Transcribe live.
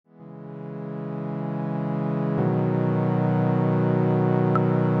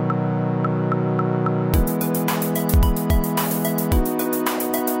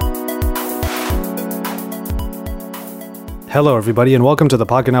Hello, everybody, and welcome to the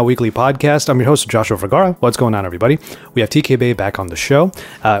Pocket Now Weekly Podcast. I'm your host, Joshua Vergara. What's going on, everybody? We have TK Bay back on the show.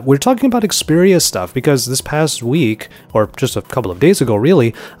 We're talking about Xperia stuff because this past week, or just a couple of days ago,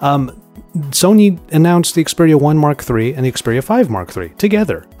 really, Sony announced the Xperia 1 Mark III and the Xperia 5 Mark III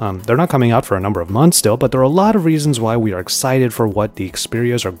together. They're not coming out for a number of months still, but there are a lot of reasons why we are excited for what the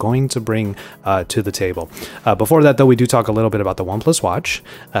Xperias are going to bring to the table. Before that, though, we do talk a little bit about the OnePlus Watch,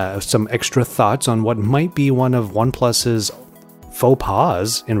 some extra thoughts on what might be one of OnePlus's faux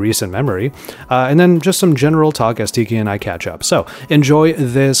pas in recent memory, and then just some general talk as TK and I catch up. So enjoy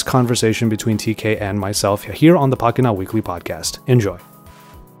this conversation between TK and myself here on the Pocket Now Weekly Podcast. Enjoy.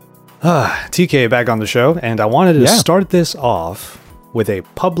 TK back on the show, and I wanted to start this off with a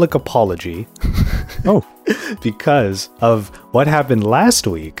public apology. Because of what happened last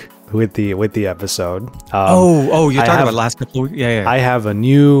week with the episode. You're talking about last couple of weeks? Yeah. I have a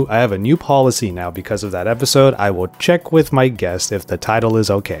new policy now because of that episode. I will check with my guest if the title is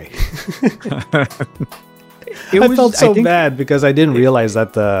okay. I felt so bad because I didn't realize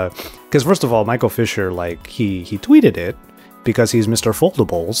that because first of all, Michael Fisher, like he tweeted it because he's Mr.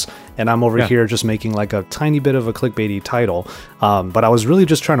 Foldables, and I'm over here just making like a tiny bit of a clickbaity title. But I was really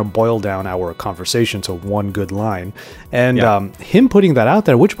just trying to boil down our conversation to one good line. And him putting that out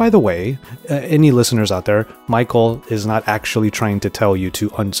there, which, by the way, any listeners out there, Michael is not actually trying to tell you to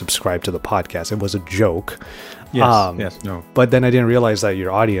unsubscribe to the podcast. It was a joke. No. But then I didn't realize that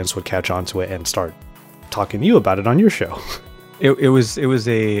your audience would catch on to it and start talking to you about it on your show. It was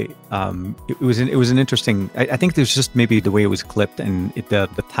an interesting. I think there's just maybe the way it was clipped and the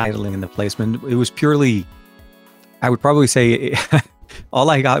titling and the placement. It was purely. I would probably say all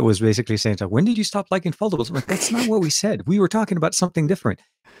I got was basically saying, "When did you stop liking foldables?" I'm like, that's not what we said. We were talking about something different.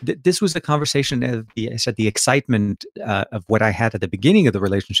 This was a conversation of the excitement of what I had at the beginning of the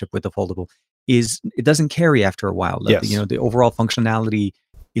relationship with the foldable is it doesn't carry after a while. Yes. The overall functionality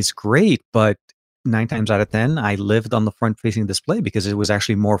is great, but 9 times out of 10, I lived on the front-facing display because it was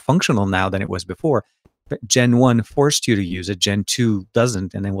actually more functional now than it was before. But Gen 1 forced you to use it. Gen 2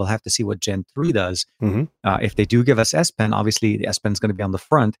 doesn't, and then we'll have to see what Gen 3 does. Mm-hmm. If they do give us S Pen, obviously the S Pen is going to be on the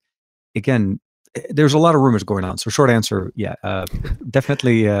front. Again, there's a lot of rumors going on. So short answer,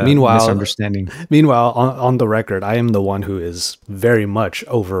 definitely misunderstanding. Meanwhile, on the record, I am the one who is very much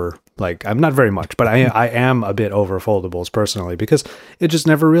over, like, I'm not very much, but I am a bit over foldables personally because it just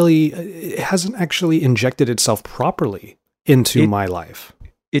never really, it hasn't actually injected itself properly into my life.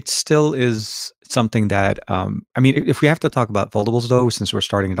 It still is something that, if we have to talk about foldables though, since we're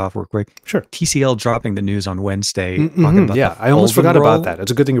starting it off real quick. Sure. TCL dropping the news on Wednesday. Talking about I almost forgot about that.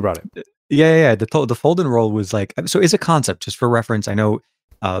 It's a good thing you brought it. Yeah. The fold and roll was like, so it's a concept, just for reference. I know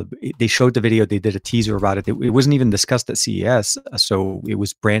they showed the video, they did a teaser about it. It wasn't even discussed at CES, so it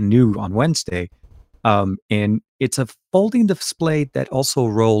was brand new on Wednesday. And it's a folding display that also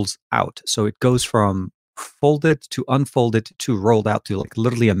rolls out. So it goes from folded to unfolded to rolled out to like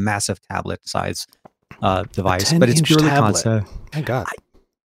literally a massive tablet size device. But it's purely concept. My God.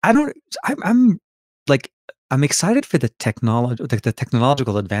 I'm excited for the technology, the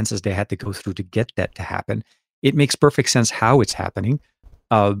technological advances they had to go through to get that to happen. It makes perfect sense how it's happening.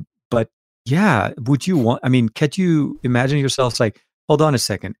 But yeah, could you imagine yourself like, hold on a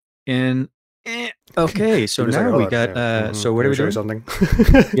second. And okay, so now we got, so what are we doing? Something.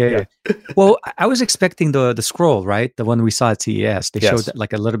 Yeah. Well, I was expecting the scroll, right? The one we saw at CES. They showed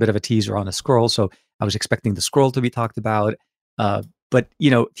like a little bit of a teaser on a scroll. So I was expecting the scroll to be talked about. But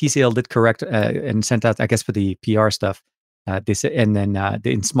TCL did correct and sent out, I guess, for the PR stuff. They said, and then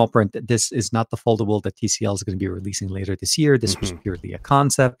in small print, this is not the foldable that TCL is going to be releasing later this year. This was purely a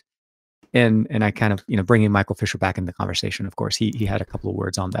concept. And I kind of, bringing Michael Fisher back in the conversation. Of course, he had a couple of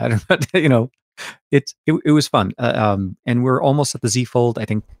words on that, but it was fun. And we're almost at the Z Fold. I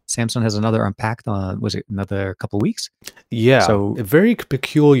think Samsung has another unpacked on, was it another couple of weeks? Yeah. So a very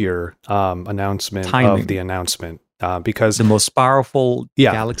peculiar announcement timing. Of the announcement. Because the most powerful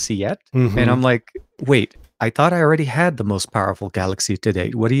Galaxy yet. Mm-hmm. And I'm like, wait, I thought I already had the most powerful Galaxy to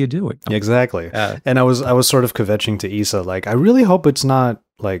date. What are you doing? Exactly. And I was sort of kvetching to Isa, like, I really hope it's not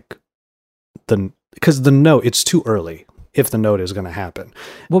like because the Note, it's too early if the Note is going to happen.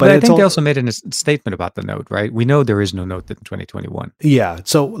 Well, but I think they also made a statement about the Note, right? We know there is no Note in 2021. Yeah.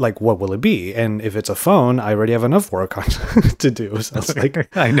 So, like, what will it be? And if it's a phone, I already have enough work on to do. So it's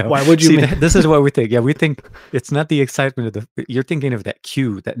like, I know. Why would you? This is what we think. Yeah, we think it's not the excitement of you're thinking of that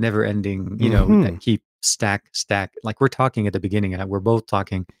queue, that never-ending, that keep stack. Like we're talking at the beginning, and we're both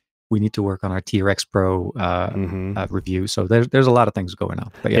talking. We need to work on our T-Rex Pro review. So there's a lot of things going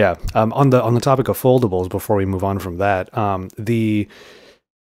on. But on the topic of foldables, before we move on from that,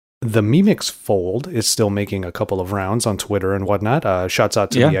 The Mi Mix Fold is still making a couple of rounds on Twitter and whatnot. Shouts out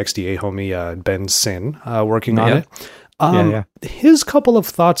to the XDA homie Ben Sin working on it. His couple of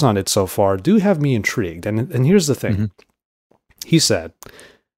thoughts on it so far do have me intrigued. And here's the thing. He said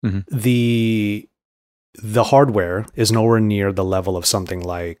the hardware is nowhere near the level of something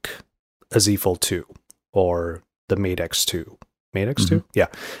like a Z Fold 2 or the Mate X2. Mate X2? Yeah.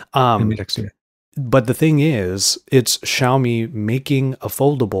 Mate X2. But the thing is, it's Xiaomi making a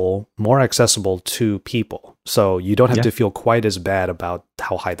foldable more accessible to people. So you don't have to feel quite as bad about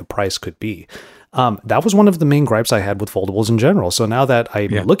how high the price could be. That was one of the main gripes I had with foldables in general. So now that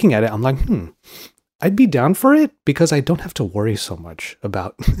I'm looking at it, I'm like, I'd be down for it because I don't have to worry so much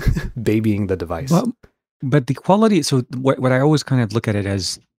about babying the device. Well, but the quality, so what I always kind of look at it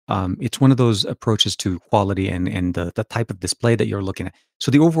as, it's one of those approaches to quality and the type of display that you're looking at. So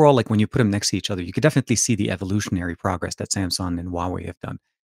the overall, like when you put them next to each other, you could definitely see the evolutionary progress that Samsung and Huawei have done.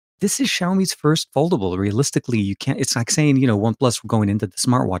 This is Xiaomi's first foldable. Realistically, you can't, it's like saying, OnePlus going into the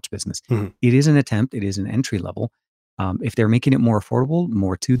smartwatch business. It is an attempt. It is an entry level. If they're making it more affordable,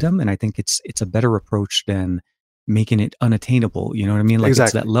 more to them. And I think it's a better approach than making it unattainable. You know what I mean? Like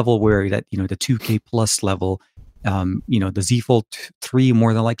it's that level where that, the 2K plus level, the Z Fold 3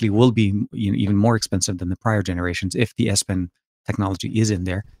 more than likely will be even more expensive than the prior generations if the S Pen technology is in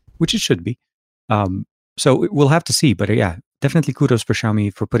there, which it should be. So we'll have to see. But definitely kudos for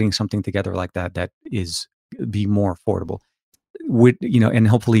Xiaomi for putting something together like that is be more affordable. And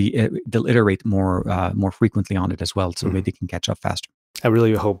hopefully they'll iterate more frequently on it as well, so maybe they can catch up faster. I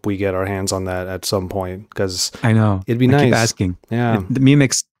really hope we get our hands on that at some point because I know it'd be nice. Keep asking. Yeah, the Mi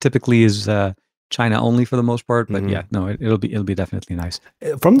Mix typically is China only for the most part, but it'll be definitely nice.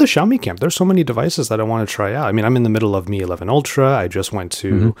 From the Xiaomi camp, there's so many devices that I want to try out. I mean, I'm in the middle of Mi 11 Ultra. I just went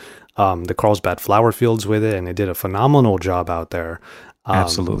to the Carlsbad Flower Fields with it, and it did a phenomenal job out there.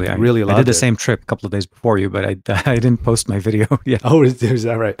 Absolutely, I really loved it. I did the same trip a couple of days before you, but I didn't post my video yet. Oh, is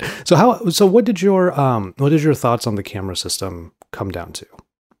that right? So what did your thoughts on the camera system come down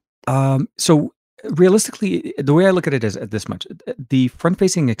to? So realistically, the way I look at it is this much: the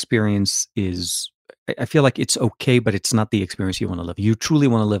front-facing experience is, I feel like it's okay, but it's not the experience you want to live. You truly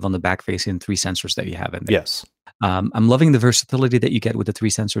want to live on the back-facing 3 sensors that you have in there. Yes. I'm loving the versatility that you get with the 3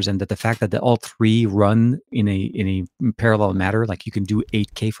 sensors, and that the fact that all 3 run in a parallel manner. Like you can do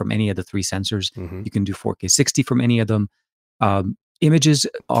 8K from any of the 3 sensors. You can do 4K 60 from any of them. Images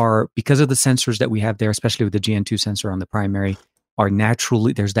are, because of the sensors that we have there, especially with the GN2 sensor on the primary, are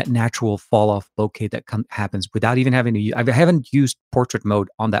naturally, there's that natural fall off bokeh that happens without even having to. I haven't used portrait mode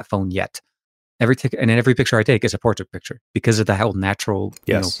on that phone yet. Every picture I take is a portrait picture because of the whole natural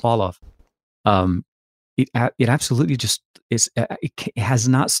fall off. It absolutely just is. It has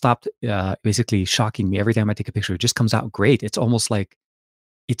not stopped basically shocking me every time I take a picture. It just comes out great. It's almost like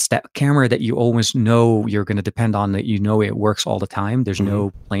it's that camera that you always know you're going to depend on, that it works all the time. There's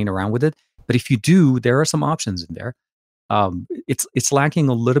no playing around with it. But if you do, there are some options in there. It's lacking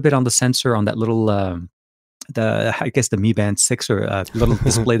a little bit on the sensor, on that little the Mi Band 6 or little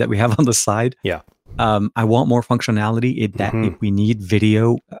display that we have on the side. Yeah. I want more functionality. If we need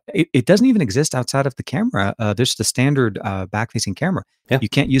video, it doesn't even exist outside of the camera. There's the standard back-facing camera. Yeah. You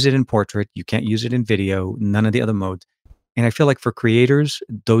can't use it in portrait. You can't use it in video. None of the other modes. And I feel like for creators,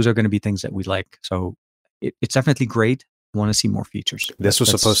 those are going to be things that we like. So it's definitely great. I want to see more features. This was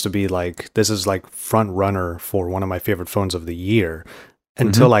supposed to be this is like front runner for one of my favorite phones of the year.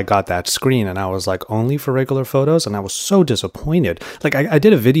 Until I got that screen, and I was like, only for regular photos, and I was so disappointed. Like I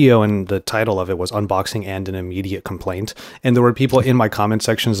did a video, and the title of it was "Unboxing and an Immediate Complaint," and there were people in my comment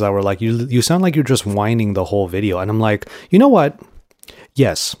sections that were like, "You sound like you're just whining the whole video," and I'm like, you know what?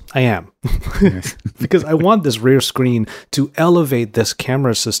 Yes, I am. Because I want this rear screen to elevate this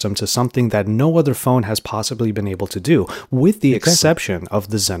camera system to something that no other phone has possibly been able to do, with the exception of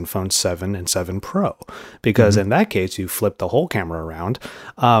the Zenfone 7 and 7 Pro. Because in that case, you flip the whole camera around.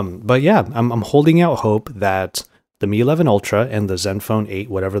 But yeah, I'm holding out hope that the Mi 11 Ultra and the Zenfone 8,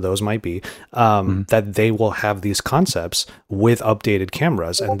 whatever those might be, that they will have these concepts with updated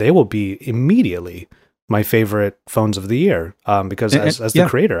cameras, and they will be immediately my favorite phones of the year, because as the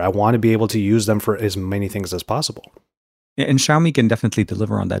creator, I want to be able to use them for as many things as possible. And Xiaomi can definitely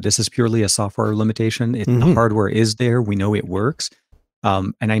deliver on that. This is purely a software limitation. The hardware is there. We know it works.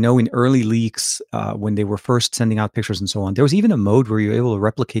 And I know in early leaks, when they were first sending out pictures and so on, there was even a mode where you're able to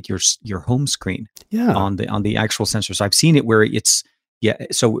replicate your home screen on the actual sensor. So I've seen it where it's,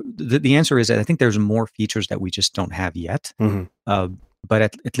 so the answer is that I think there's more features that we just don't have yet. But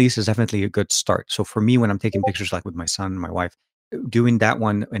at least it's definitely a good start. So for me, when I'm taking pictures like with my son and my wife, doing that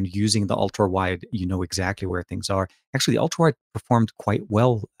one and using the ultra wide, you know exactly where things are. Actually, the ultra wide performed quite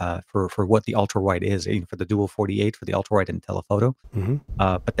well for what the ultra wide is, for the dual 48 for the ultra wide and telephoto.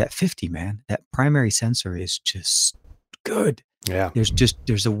 But that 50, man, that primary sensor is just good. Yeah.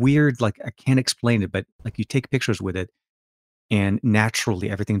 There's a weird, like, I can't explain it, but like you take pictures with it and naturally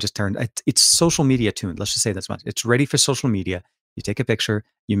everything just turned, it's social media tuned. Let's just say that's much. It's ready for social media. You take a picture,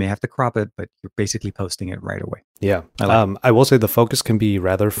 you may have to crop it, but you're basically posting it right away. Yeah. I will say the focus can be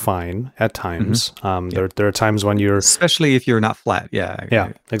rather fine at times. There are times when you're... Especially if you're not flat. Yeah.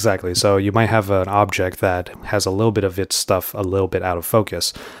 Yeah, exactly. So you might have an object that has a little bit of its stuff a little bit out of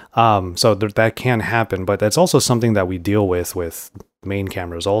focus. So that can happen, but that's also something that we deal with main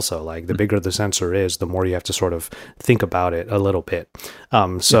cameras also. Like the bigger the sensor is, the more you have to sort of think about it a little bit.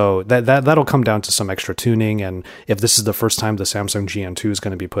 So that'll come down to some extra tuning. And if this is the first time the Samsung GN2 is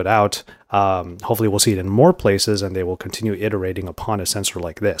going to be put out, hopefully we'll see it in more places and they will continue iterating upon a sensor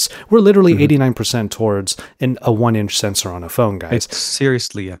like this. We're literally 89% towards a 1-inch sensor on a phone, guys. It's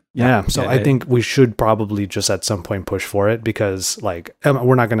seriously, yeah. So I think we should probably just at some point push for it, because like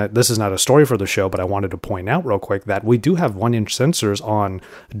we're not going to, this is not a story for the show, but I wanted to point out real quick that we do have 1-inch sensors on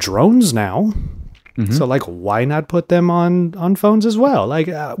drones now. So like, why not put them on phones as well? Like,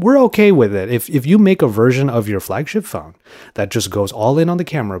 we're okay with it. If you make a version of your flagship phone that just goes all in on the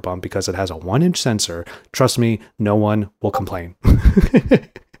camera bump because it has a 1-inch sensor, trust me, no one will complain.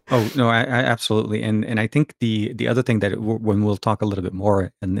 Oh no, I absolutely. And I think the other thing that when we'll talk a little bit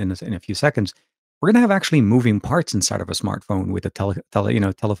more in a few seconds, we're gonna have actually moving parts inside of a smartphone with a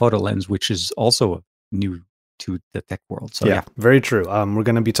telephoto lens, which is also new to the tech world. So yeah, very true. We're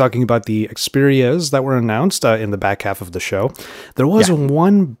going to be talking about the Xperias that were announced in the back half of the show. There was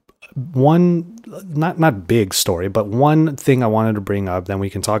one not big story, but one thing I wanted to bring up, then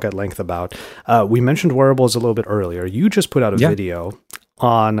we can talk at length about. We mentioned wearables a little bit earlier. You just put out a video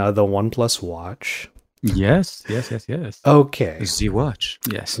on the OnePlus Watch. Yes. Okay. Z Watch.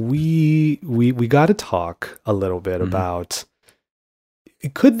 Yes. We got to talk a little bit about,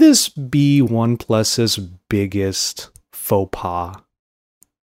 could this be OnePlus's biggest faux pas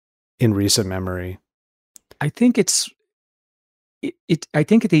in recent memory? I think I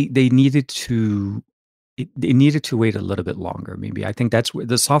think they needed to wait a little bit longer. Maybe I think that's where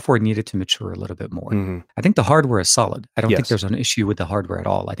the software needed to mature a little bit more. I think the hardware is solid. I don't think there's an issue with the hardware at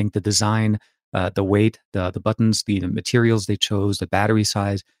all. I think the design, the weight, the buttons, the materials they chose, the battery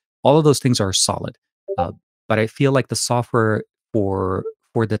size, all of those things are solid. But I feel like the software for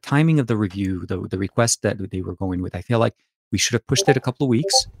the timing of the review, the request that they were going with, I feel like we should have pushed it a couple of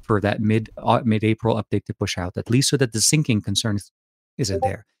weeks for that mid-April update to push out, at least so that the syncing concern isn't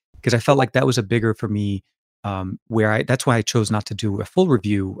there. Because I felt like that was a bigger for me, that's why I chose not to do a full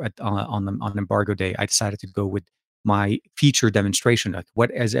review on embargo day. I decided to go with my feature demonstration, like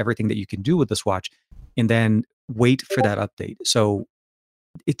what is everything that you can do with this watch, and then wait for that update. So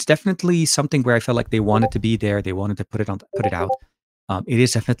it's definitely something where I felt like they wanted to be there. They wanted to put it out. It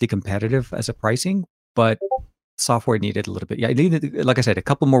is definitely competitive as a pricing, but software needed a little bit. Yeah, it needed, like I said, a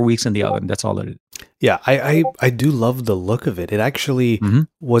couple more weeks in the oven. That's all it is. Yeah, I do love the look of it. It actually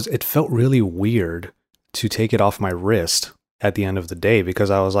it felt really weird to take it off my wrist at the end of the day,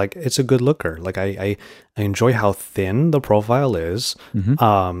 because I was like, it's a good looker. Like I enjoy how thin the profile is.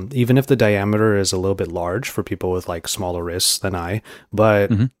 Even if the diameter is a little bit large for people with like smaller wrists than I.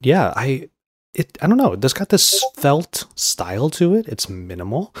 But yeah, I don't know. It's got this felt style to it. It's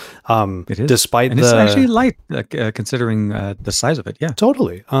minimal. It is. Despite it's actually light, considering the size of it. Yeah,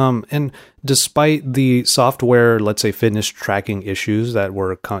 totally. And despite the software, let's say, fitness tracking issues that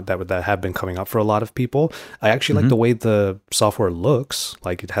have been coming up for a lot of people, I actually like the way the software looks.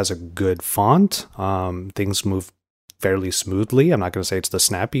 Like, it has a good font. Things move fairly smoothly. I'm not going to say it's the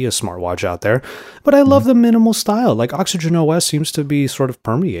snappiest smartwatch out there, but I love the minimal style. Like, Oxygen OS seems to be sort of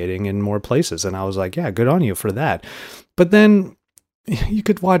permeating in more places, and I was like, yeah, good on you for that. But then you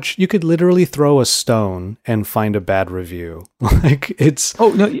could literally throw a stone and find a bad review. Like, it's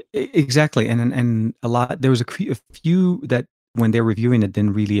exactly. And a lot, there was a few that when they're reviewing it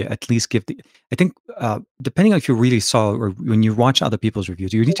didn't really at least give I think depending on if you really saw or when you watch other people's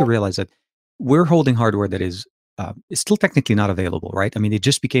reviews, you need to realize that we're holding hardware that is still technically not available, right? I mean, it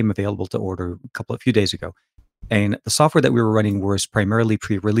just became available to order a few days ago. And the software that we were running was primarily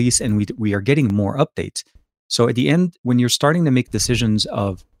pre-release, and we are getting more updates. So at the end, when you're starting to make decisions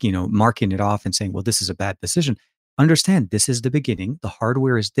of, marking it off and saying, well, this is a bad decision, understand this is the beginning. The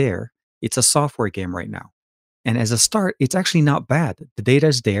hardware is there. It's a software game right now. And as a start, it's actually not bad. The data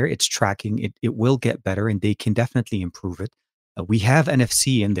is there. It's tracking. It will get better, and they can definitely improve it. We have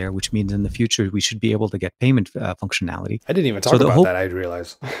NFC in there, which means in the future we should be able to get payment functionality. I didn't even talk about that. I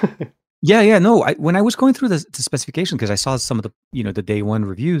realized. Yeah. No, when I was going through the specification, because I saw some of the day one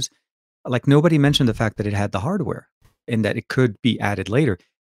reviews, like nobody mentioned the fact that it had the hardware and that it could be added later.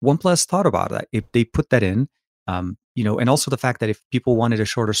 OnePlus thought about that. If they put that in, and also the fact that if people wanted a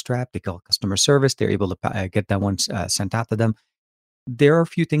shorter strap, they call customer service. They're able to get that one sent out to them. There are a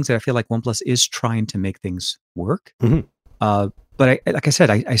few things that I feel like OnePlus is trying to make things work. Mm-hmm. But like I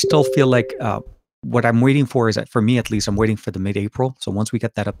said, I still feel like what I'm waiting for is that, for me at least, I'm waiting for the mid-April. So once we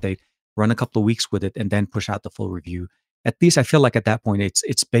get that update, run a couple of weeks with it, and then push out the full review. At least I feel like at that point,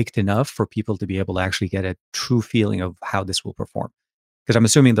 it's baked enough for people to be able to actually get a true feeling of how this will perform. Because I'm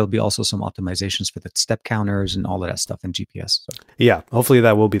assuming there'll be also some optimizations for the step counters and all of that stuff in GPS. So. Yeah, hopefully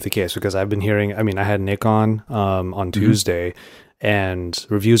that will be the case, because I've been hearing, I had Nick on Tuesday, and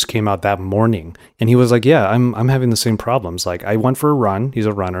reviews came out that morning, and he was like, yeah, I'm having the same problems. Like, I went for a run. He's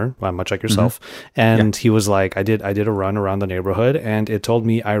a runner, much like yourself. And he was like, I did a run around the neighborhood, and it told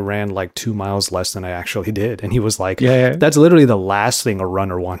me I ran like 2 miles less than I actually did. And he was like, that's literally the last thing a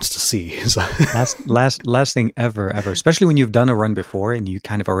runner wants to see. last thing ever, especially when you've done a run before and you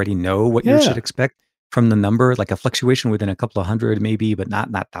kind of already know what you should expect from the number, like a fluctuation within a couple of hundred maybe, but not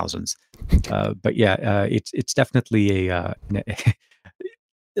thousands. But it's definitely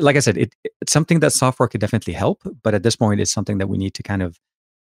like I said, it's something that software could definitely help. But at this point, it's something that we need to kind of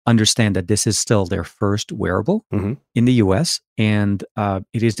understand that this is still their first wearable in the US. And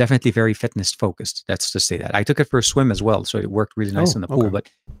it is definitely very fitness focused. That's to say that. I took it for a swim as well. So it worked really nice in the pool, but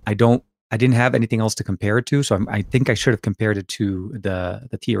I didn't have anything else to compare it to. So I think I should have compared it to the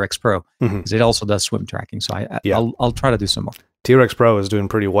TRX Pro, because it also does swim tracking. So I'll try to do some more. TRX Pro is doing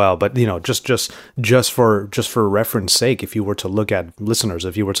pretty well, but just for reference sake, if you were to look at the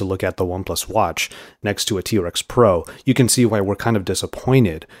OnePlus Watch next to a TRX Pro, you can see why we're kind of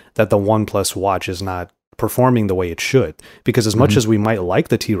disappointed that the OnePlus Watch is not performing the way it should. Because as much as we might like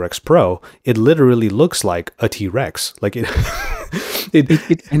the TRX Pro, it literally looks like a T-Rex. Like it.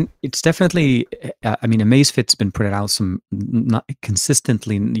 And it's definitely, Amazfit's been putting out some not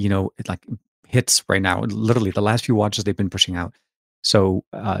consistently, like hits right now. Literally, the last few watches they've been pushing out. So,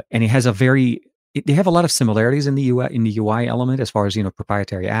 and it has they have a lot of similarities in the UI element as far as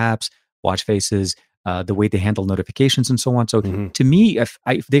proprietary apps, watch faces, the way they handle notifications, and so on. So, to me, if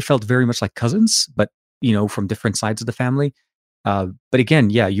they felt very much like cousins, but from different sides of the family. But again,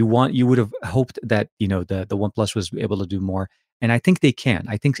 you would have hoped that the OnePlus was able to do more. And I think they can.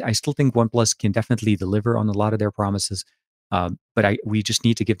 I still think OnePlus can definitely deliver on a lot of their promises. But we just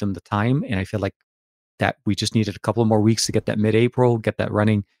need to give them the time. And I feel like that we just needed a couple of more weeks to get that mid-April, get that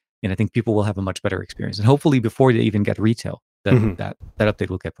running. And I think people will have a much better experience. And hopefully before they even get retail, that update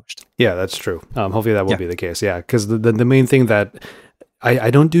will get pushed. Yeah, that's true. Hopefully that will be the case. Yeah, because the main thing that I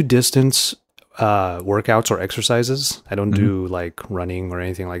don't do distance workouts or exercises. I don't do like running or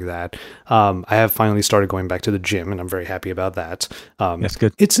anything like that. I have finally started going back to the gym, and I'm very happy about that. That's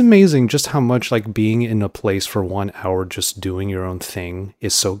good. It's amazing just how much like being in a place for 1 hour just doing your own thing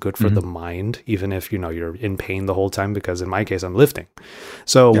is so good for the mind, even if you're in pain the whole time, because in my case I'm lifting.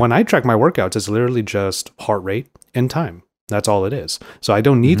 So when I track my workouts, it's literally just heart rate and time. That's all it is. So I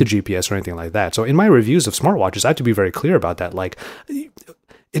don't need the GPS or anything like that. So in my reviews of smartwatches, I have to be very clear about that. Like,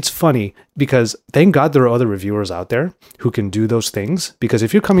 it's funny because thank God there are other reviewers out there who can do those things. Because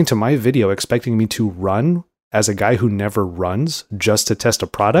if you're coming to my video expecting me to run as a guy who never runs just to test a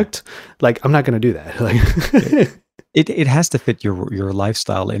product, like, I'm not going to do that. Like, it has to fit your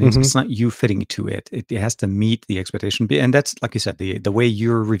lifestyle, and it's not you fitting to it. It has to meet the expectation. And that's, like you said, the way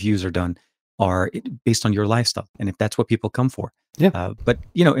your reviews are done are based on your lifestyle, and if that's what people come for. But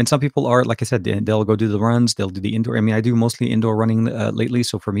and some people are, like I said, they'll go do the runs, they'll do the indoor. I do mostly indoor running lately,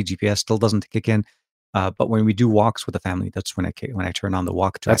 so for me GPS still doesn't kick in. But when we do walks with the family, that's when I turn on the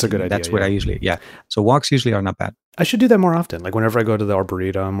walk tracking. That's a good idea. That's what I usually So walks usually are not bad. I should do that more often. Like whenever I go to the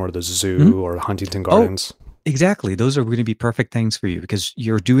Arboretum or the zoo or Huntington Gardens. Exactly. Those are going to be perfect things for you because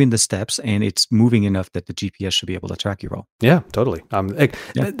you're doing the steps and it's moving enough that the GPS should be able to track you well. Yeah, totally.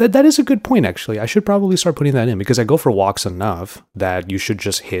 That is a good point, actually. I should probably start putting that in because I go for walks enough that you should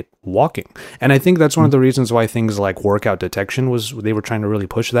just hit walking. And I think that's one of the reasons why things like workout detection they were trying to really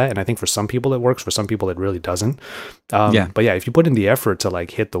push that. And I think for some people it works, for some people it really doesn't. But yeah, if you put in the effort to like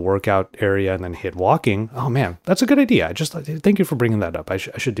hit the workout area and then hit walking, oh man, that's a good idea. Thank you for bringing that up. I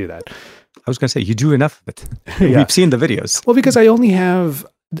should do that. I was going to say, you do enough of it. We've seen the videos. Well, because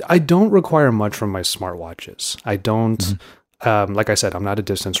I don't require much from my smartwatches. I don't, like I said, I'm not a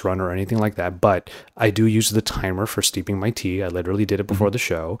distance runner or anything like that, but I do use the timer for steeping my tea. I literally did it before the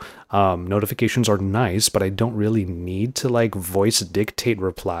show. Notifications are nice, but I don't really need to like voice dictate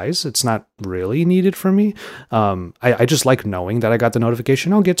replies. It's not really needed for me. I just like knowing that I got the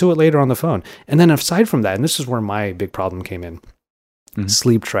notification. I'll get to it later on the phone. And then aside from that, and this is where my big problem came in,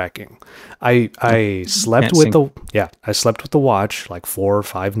 sleep tracking. I slept with the watch like 4 or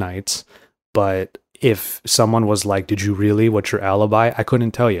 5 nights, but if someone was like, "Did you really? What's your alibi?" I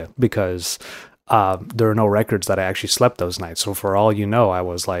couldn't tell you because there are no records that I actually slept those nights. So for all you know, I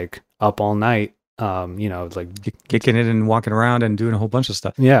was like up all night, like kicking it and walking around and doing a whole bunch of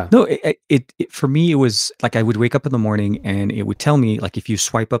stuff. Yeah. No, it for me it was like I would wake up in the morning and it would tell me like if you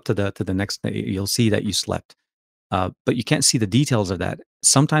swipe up to the next day, you'll see that you slept. But you can't see the details of that.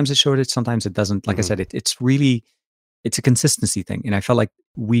 Sometimes it showed it, sometimes it doesn't. Like I said, it's a consistency thing, and I felt like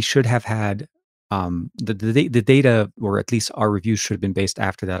we should have had the data, or at least our reviews should have been based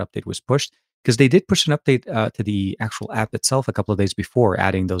after that update was pushed, because they did push an update to the actual app itself a couple of days before,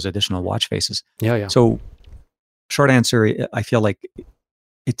 adding those additional watch faces. Yeah. So, short answer, I feel like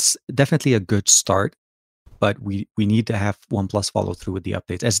it's definitely a good start, but we need to have OnePlus follow through with the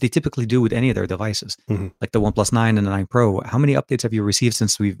updates, as they typically do with any of their devices, like the OnePlus 9 and the 9 Pro. How many updates have you received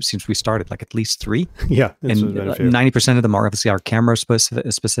since we started? Like at least 3. Yeah, and 90% of them are obviously our camera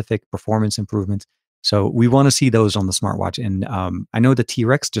specific performance improvements. So we want to see those on the smartwatch. And I know the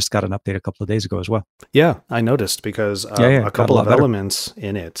T-Rex just got an update a couple of days ago as well. Yeah, I noticed because a couple of elements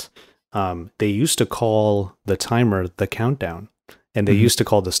in it. They used to call the timer the countdown. And they used to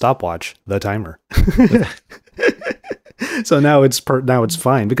call the stopwatch the timer. So now it's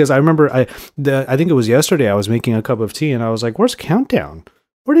fine, because I remember I think it was yesterday I was making a cup of tea and I was like, "Where's countdown?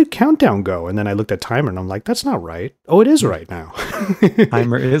 Where did countdown go?" And then I looked at timer and I'm like, "That's not right. Oh, it is right now."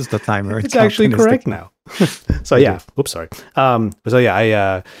 Timer is the timer. It's actually correct now. So yeah, oops, sorry. So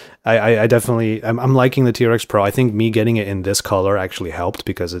yeah, I definitely I'm liking the T-Rex Pro. I think me getting it in this color actually helped,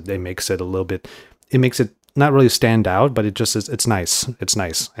 because it makes it a little bit. It makes it not really stand out, but it just is, it's nice. It's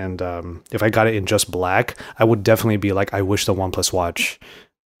nice. And if I got it in just black, I would definitely be like, I wish the OnePlus Watch.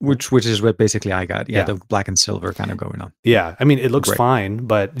 Which is what basically I got. Yeah, the black and silver kind of going on. Yeah, I mean, it looks fine,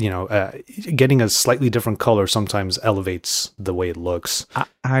 but getting a slightly different color sometimes elevates the way it looks.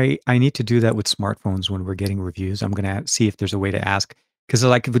 I need to do that with smartphones when we're getting reviews. I'm going to see if there's a way to ask. Because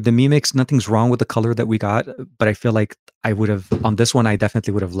like with the Mi Mix, nothing's wrong with the color that we got, but I feel like I would have, on this one, I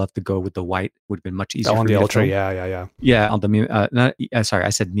definitely would have loved to go with the white. Would have been much easier. On the Ultra, yeah. Yeah, on the Mi, sorry, I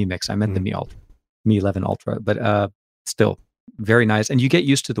said Mi Mix. I meant the Mi Ultra, Mi 11 Ultra, but still very nice. And you get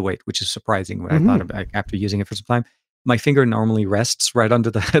used to the weight, which is surprising when I thought about it after using it for some time. My finger normally rests right under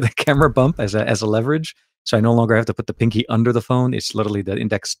the camera bump as a leverage, so I no longer have to put the pinky under the phone. It's literally the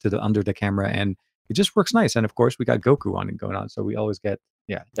index under the camera, and it just works nice. And of course, we got Goku on and going on, so we always get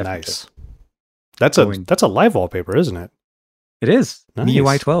nice. That's a live wallpaper, isn't it? It is. Nice.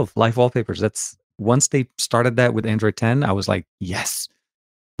 MIUI 12 live wallpapers. That's once they started that with Android 10, I was like, yes,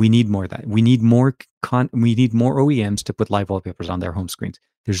 we need more of that. We need more OEMs to put live wallpapers on their home screens.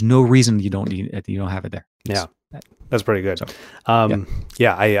 There's no reason you don't have it there. That's pretty good. So,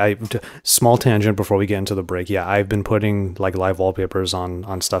 I small tangent before we get into the break. Yeah, I've been putting like live wallpapers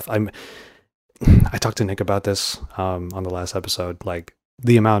on stuff. I talked to Nick about this on the last episode. Like,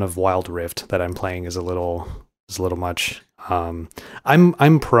 the amount of Wild Rift that I'm playing is a little much.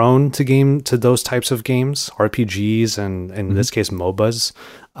 I'm prone to those types of games, RPGs, and in this case MOBAs.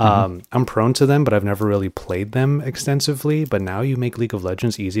 I'm prone to them, but I've never really played them extensively. But now you make League of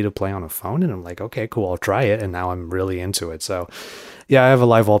Legends easy to play on a phone, and I'm like, okay, cool, I'll try it. And now I'm really into it. So yeah, I have a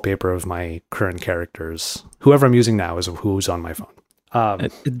live wallpaper of my current characters. Whoever I'm using now is who's on my phone.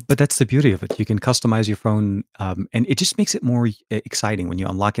 But that's the beauty of it. You can customize your phone, and it just makes it more exciting when you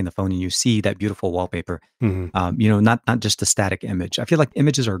unlock in the phone and you see that beautiful wallpaper. Not just a static image. I feel like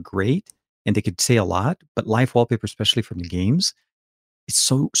images are great and they could say a lot, but live wallpaper, especially from the games, it's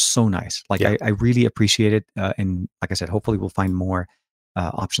so nice. Like I really appreciate it. And like I said, hopefully we'll find more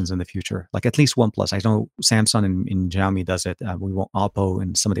options in the future. Like at least OnePlus. I know Samsung and Xiaomi does it. We want Oppo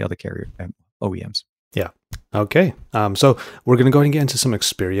and some of the other carrier OEMs. Yeah. Okay. So we're going to go ahead and get into some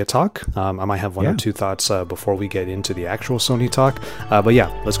Xperia talk. I might have one or two thoughts before we get into the actual Sony talk. But yeah,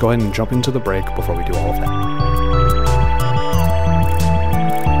 let's go ahead and jump into the break before we do all of that.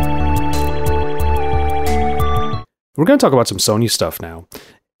 We're going to talk about some Sony stuff now.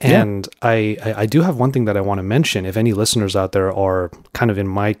 And I do have one thing that I want to mention. If any listeners out there are kind of in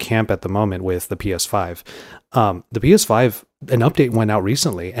my camp at the moment with the PS5, the PS5, an update went out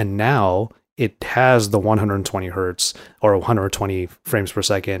recently, and now it has the 120 hertz or 120 frames per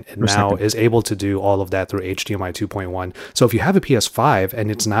second, and now is able to do all of that through HDMI 2.1. So if you have a PS5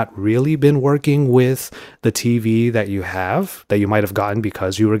 and it's not really been working with the TV that you have, that you might have gotten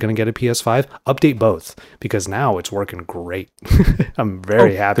because you were going to get a PS5, update both, because now it's working great. I'm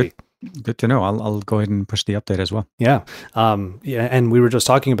very happy. Good to know. I'll go ahead and push the update as well. Yeah. Yeah. And we were just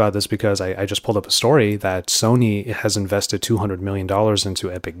talking about this because I just pulled up a story that Sony has invested $200 million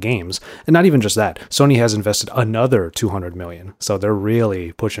into Epic Games. And not even just that, Sony has invested another $200 million. So they're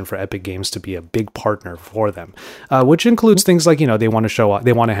really pushing for Epic Games to be a big partner for them, which includes things like, they want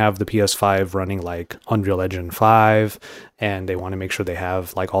to have the PS5 running like Unreal Engine 5, and they want to make sure they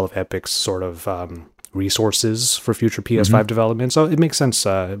have like all of Epic's sort of, resources for future PS5 development. So it makes sense.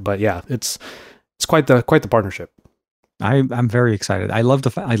 But yeah, it's quite the partnership. I'm very excited. I love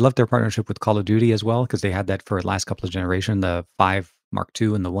their partnership with Call of Duty as well, because they had that for the last couple of generations, the 5 Mark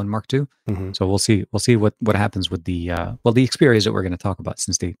II and the 1 Mark II. So we'll see what happens with the Xperias that we're going to talk about,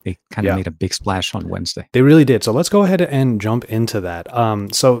 since they kind of made a big splash on Wednesday. They really did. So let's go ahead and jump into that.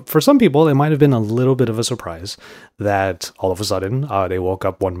 So for some people, it might have been a little bit of a surprise that all of a sudden they woke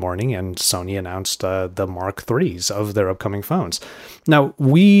up one morning and Sony announced the Mark IIIs of their upcoming phones. Now,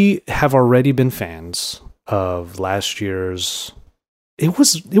 we have already been fans of last year's. It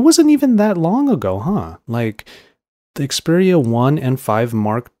wasn't even that long ago, huh? Like, the Xperia 1 and 5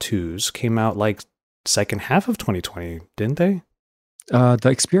 Mark IIs came out like second half of 2020, didn't they? The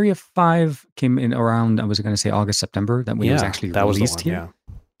Xperia 5 came in around, I was going to say August, September. That was actually released here.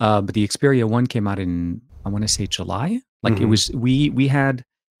 But the Xperia 1 came out in, I want to say July. Like it was, we had,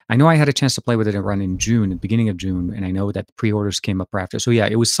 I know I had a chance to play with it around in June, the beginning of June, and I know that the pre-orders came up after. So yeah,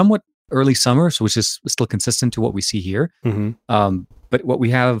 it was somewhat early summer, so it's just still consistent to what we see here. But what we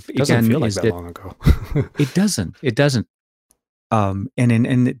have doesn't feel like that long ago. It doesn't.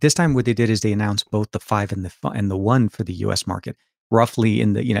 And this time what they did is they announced both the 5 and the 1 for the US market, roughly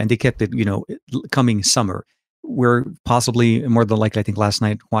in the, and they kept it, coming summer. We're possibly more than likely, I think last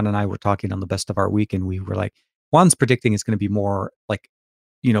night, Juan and I were talking on the best of our week, and we were like, Juan's predicting it's going to be more like,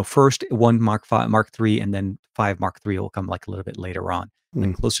 first 1 Mark III, and then 5 Mark III will come like a little bit later on,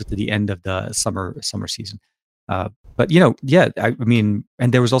 like closer to the end of the summer season. But I mean,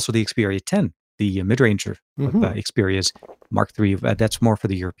 and there was also the Xperia 10, the mid-ranger with Xperia's Mark III. That's more for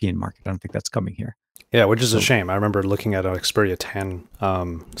the European market. I don't think that's coming here. Yeah, which is a shame. I remember looking at an Xperia 10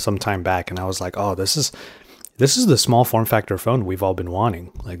 some time back, and I was like, oh, this is the small form factor phone we've all been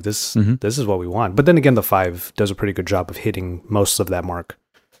wanting. Like this is what we want. But then again, the 5 does a pretty good job of hitting most of that mark.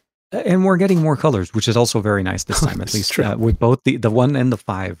 And we're getting more colors, which is also very nice this time, at least. With both the 1 and the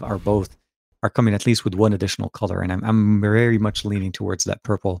 5 are coming at least with 1 additional color, and I'm very much leaning towards that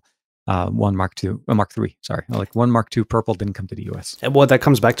purple 1 Mark III. Sorry, like 1 Mark II purple didn't come to the US. And well, that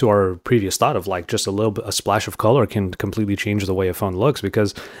comes back to our previous thought of like just a splash of color can completely change the way a phone looks.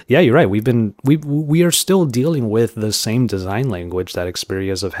 Because yeah, you're right. We are still dealing with the same design language that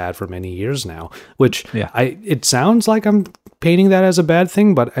Xperias have had for many years now. Which it sounds like I'm painting that as a bad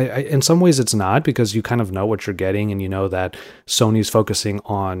thing, but I in some ways it's not, because you kind of know what you're getting, and you know that Sony's focusing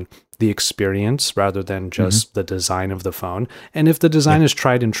on the experience rather than just the design of the phone. And if the design is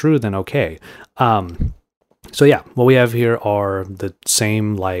tried and true, then okay. So yeah, what we have here are the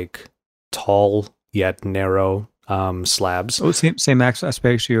same like tall yet narrow slabs. Oh, same aspect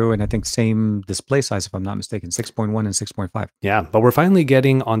ratio, and I think same display size, if I'm not mistaken, 6.1 and 6.5. Yeah, but we're finally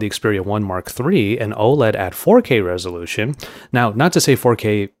getting on the Xperia 1 Mark III an OLED at 4K resolution. Now, not to say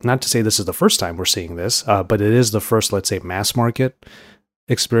this is the first time we're seeing this, but it is the first, let's say, mass market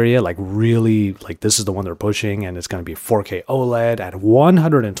Xperia, like really, like this is the one they're pushing, and it's going to be 4K OLED at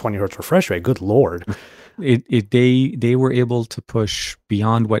 120 hertz refresh rate. Good Lord. They were able to push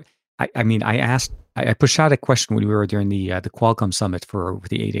beyond what, I mean, I pushed out a question when we were during the Qualcomm Summit for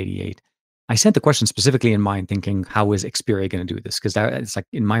the 888. I sent the question specifically in mind, thinking, how is Xperia going to do this? Because it's like,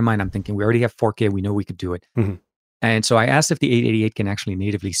 in my mind, I'm thinking, we already have 4K. We know we could do it. And so I asked if the 888 can actually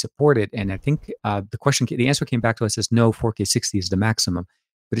natively support it. And I think the answer came back to us as no, 4K 60 is the maximum.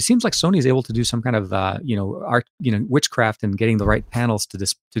 But it seems like Sony is able to do some kind of, witchcraft and getting the right panels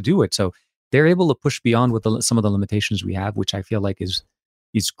to do it. So they're able to push beyond some of the limitations we have, which I feel like is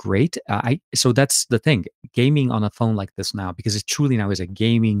great. So that's the thing, gaming on a phone like this now, because it truly now is a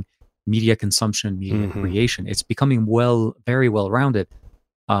gaming media consumption, media creation. It's becoming very well rounded.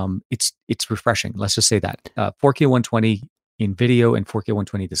 It's refreshing. Let's just say that 4K 120 in video and 4K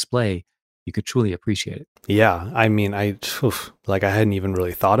 120 display, you could truly appreciate it. Yeah, I mean, I hadn't even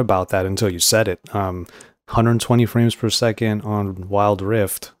really thought about that until you said it. 120 frames per second on Wild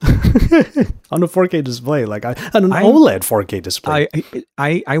Rift on a 4K display, like on an OLED 4K display.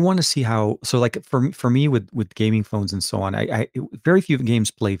 I want to see how. So like for me with gaming phones and so on, I very few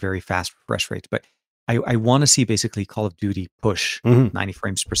games play very fast refresh rates, but I want to see basically Call of Duty push 90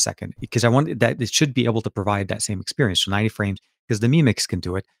 frames per second, because I want that it should be able to provide that same experience. So 90 frames, because the Mi Mix can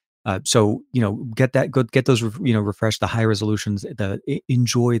do it. So get those refresh the high resolutions,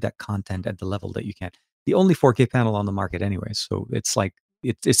 enjoy that content at the level that you can. The only 4K panel on the market anyway, so it's like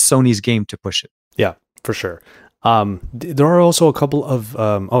it's Sony's game to push it. Yeah, for sure. There are also a couple of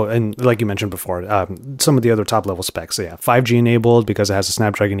and like you mentioned before, some of the other top level specs. So yeah, 5G enabled because it has a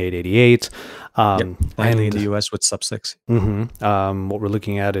Snapdragon 888. Finally in the US with sub 6. What we're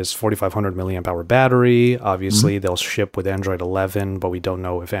looking at is 4,500 milliamp hour battery. Obviously, they'll ship with Android 11, but we don't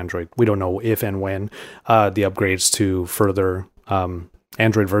know if and when the upgrades to further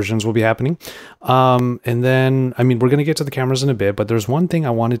Android versions will be happening. And then, I mean, we're going to get to the cameras in a bit, but there's one thing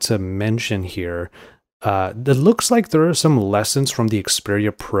I wanted to mention here. It looks like there are some lessons from the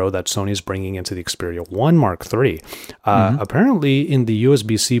Xperia Pro that Sony's bringing into the Xperia 1 Mark III. Apparently, in the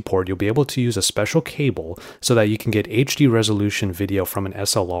USB-C port, you'll be able to use a special cable so that you can get HD resolution video from an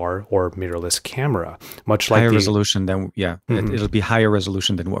SLR or mirrorless camera. Much like higher resolution than, it'll be higher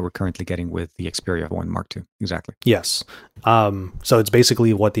resolution than what we're currently getting with the Xperia 1 Mark II. Exactly. Yes. So it's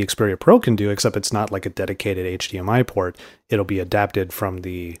basically what the Xperia Pro can do, except it's not like a dedicated HDMI port. It'll be adapted from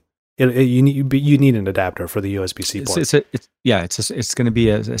the... You need an adapter for the USB-C port. It's going to be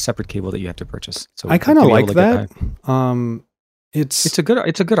a separate cable that you have to purchase. So I kind of like that. It's a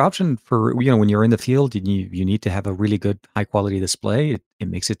good option for when you're in the field and you need to have a really good high quality display. It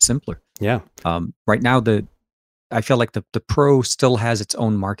makes it simpler. Yeah. Right now I feel like the Pro still has its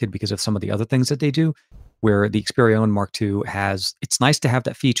own market because of some of the other things that they do. Where the Xperia 1 Mark II it's nice to have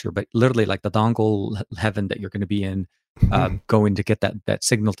that feature, but literally like the dongle heaven that you're going to be in. Going to get that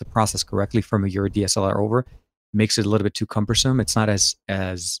signal to process correctly from your DSLR over makes it a little bit too cumbersome. It's not as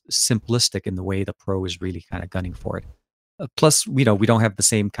simplistic in the way the Pro is really kind of gunning for it. Plus, we don't have the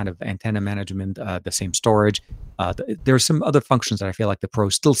same kind of antenna management, the same storage. There are some other functions that I feel like the Pro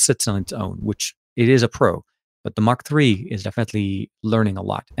still sits on its own, which it is a Pro, but the Mark III is definitely learning a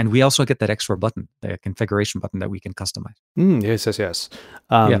lot. And we also get that extra button, the configuration button that we can customize. Yes.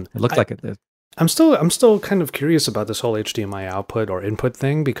 It looks like it. I'm still kind of curious about this whole HDMI output or input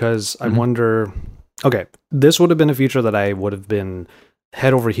thing, because I wonder, okay, this would have been a feature that I would have been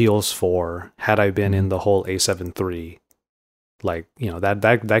head over heels for had I been in the whole A7 III. Like,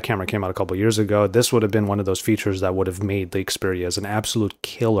 that camera came out a couple years ago. This would have been one of those features that would have made the Xperia as an absolute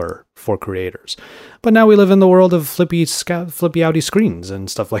killer for creators. But now we live in the world of flippy outy screens and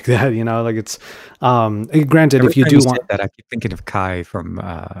stuff like that. Like it's granted, if you do want that, I keep thinking of Kai from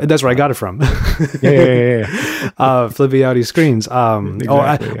that's where I got it from. Yeah. Flippy outy screens.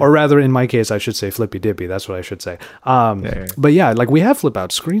 Exactly, or rather, in my case, I should say flippy dippy. That's what I should say. But yeah, like we have flip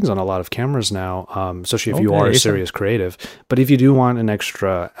out screens on a lot of cameras now, especially if you are a serious creative. But if you do want an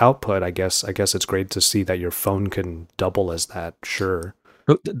extra output, I guess it's great to see that your phone can double as that. Sure.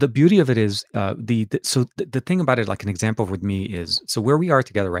 The beauty of it is the thing about it, like an example with me is, so where we are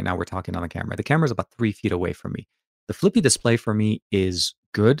together right now, we're talking on the camera. The camera is about 3 feet away from me. The flippy display for me is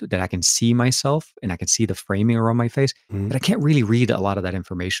good that I can see myself and I can see the framing around my face, but I can't really read a lot of that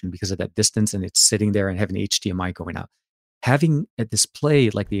information because of that distance and it's sitting there and having HDMI going out. Having a display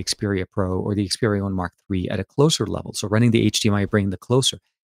like the Xperia Pro or the Xperia 1 Mark III at a closer level, so running the HDMI, bringing the closer,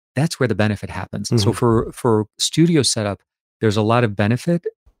 that's where the benefit happens. So for studio setup, there's a lot of benefit,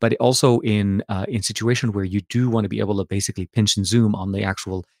 but also in situation where you do want to be able to basically pinch and zoom on the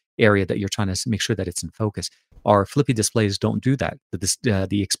actual area that you're trying to make sure that it's in focus. Our flippy displays don't do that.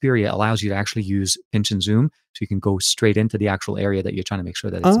 The Xperia allows you to actually use pinch and zoom, so you can go straight into the actual area that you're trying to make sure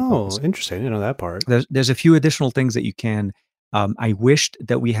that it's in focus. Oh, interesting. I didn't know that part. There's a few additional things that you can. I wished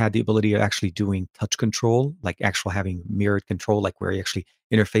that we had the ability of actually doing touch control, like actual having mirrored control, like where you're actually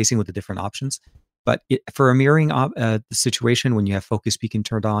interfacing with the different options. But for a mirroring situation, when you have focus peaking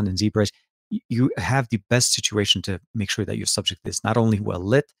turned on and ZBrush, you have the best situation to make sure that your subject is not only well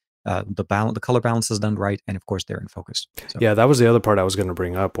lit, the color balance is done right, and of course they're in focus. So. Yeah, that was the other part I was going to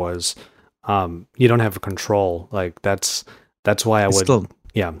bring up was you don't have a control. Like that's why I would. Still,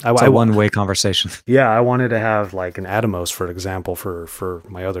 it's a one-way conversation. Yeah, I wanted to have like an Atomos, for example, for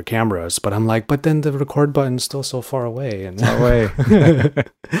my other cameras, but I'm like, but then the record button's still so far away. And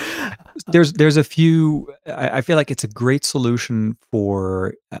there's a few. I feel like it's a great solution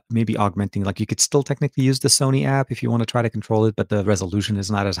for maybe augmenting. Like you could still technically use the Sony app if you want to try to control it, but the resolution is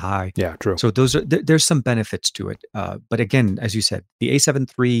not as high. Yeah, true. So those are there's some benefits to it. But again, as you said, the A7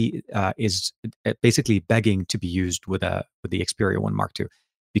 III is basically begging to be used with the Xperia 1 Mark II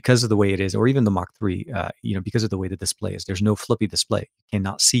because of the way it is, or even the Mark III. Because of the way the display is. There's no flippy display. You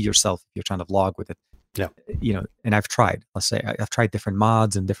cannot see yourself if you're trying to vlog with it. Yeah. And I've tried. Let's say I've tried different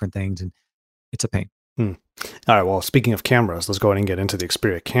mods and different things, and it's a pain. All right. Well, speaking of cameras, let's go ahead and get into the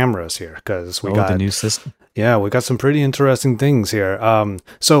Xperia cameras here because we got the new system. Yeah, we got some pretty interesting things here.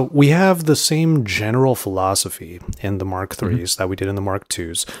 So we have the same general philosophy in the Mark IIIs that we did in the Mark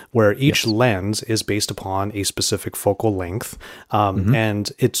IIs, where each lens is based upon a specific focal length.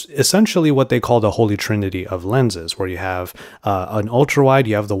 And it's essentially what they call the holy trinity of lenses, where you have an ultra wide,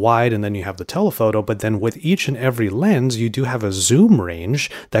 you have the wide, and then you have the telephoto. But then with each and every lens, you do have a zoom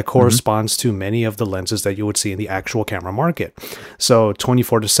range that corresponds to many of the lenses that you would see in the actual camera market. So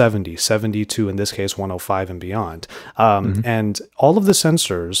 24 to 70, 70 to, in this case, 105 and beyond. And all of the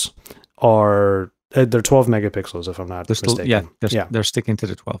sensors are they're 12 megapixels, if I'm not mistaken. They're sticking to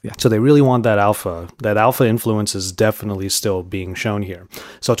the 12. Yeah. So they really want that alpha. That alpha influence is definitely still being shown here.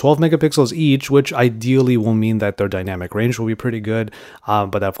 So 12 megapixels each, which ideally will mean that their dynamic range will be pretty good.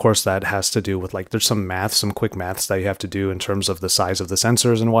 But of course, that has to do with there's some math, some quick maths that you have to do in terms of the size of the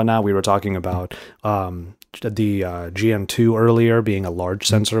sensors and whatnot. We were talking about the GM2 earlier being a large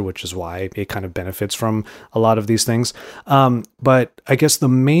sensor, which is why it kind of benefits from a lot of these things. But I guess the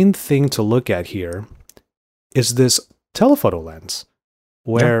main thing to look at here is this telephoto lens,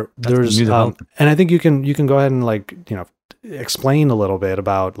 where there's and I think you can go ahead and explain a little bit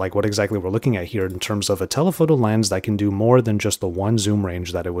about what exactly we're looking at here in terms of a telephoto lens that can do more than just the one zoom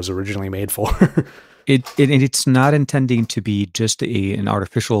range that it was originally made for. It's not intending to be just an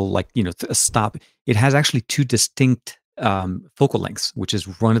artificial a stop. It has actually two distinct focal lengths, which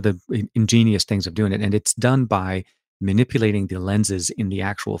is one of the ingenious things of doing it, and it's done by manipulating the lenses in the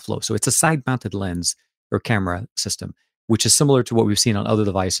actual flow. So it's a side-mounted lens or camera system, which is similar to what we've seen on other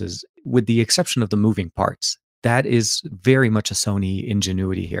devices, with the exception of the moving parts. That is very much a Sony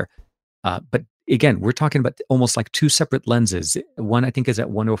ingenuity here. But again, we're talking about almost like two separate lenses. One, I think, is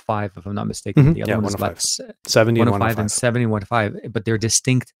at 105, if I'm not mistaken. The other one is about 70 105 and 70 and 105, but they're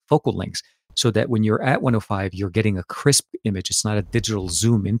distinct focal lengths, so that when you're at 105, you're getting a crisp image. It's not a digital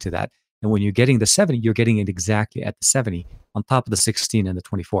zoom into that. And when you're getting the 70, you're getting it exactly at the 70 on top of the 16 and the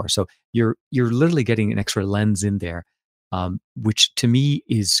 24. So you're literally getting an extra lens in there, which to me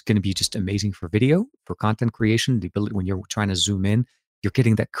is going to be just amazing for video, for content creation. The ability when you're trying to zoom in, you're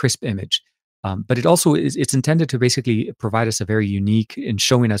getting that crisp image. But it also it's intended to basically provide us a very unique and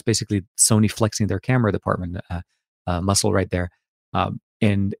showing us basically Sony flexing their camera department muscle right there.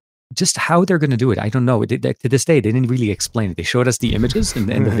 And just how they're going to do it, I don't know. To this day, they didn't really explain it. They showed us the images in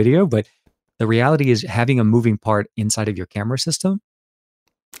the video, but the reality is having a moving part inside of your camera system.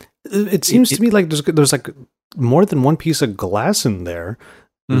 It seems to me like there's more than one piece of glass in there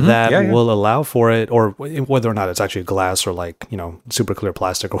that will allow for it, or whether or not it's actually glass or super clear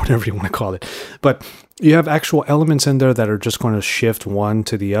plastic or whatever you want to call it. But you have actual elements in there that are just going to shift one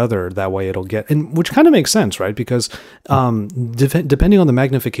to the other. That way it'll get, and which kind of makes sense, right? Because depending on the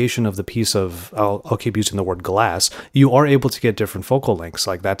magnification of the piece of, I'll keep using the word glass, you are able to get different focal lengths.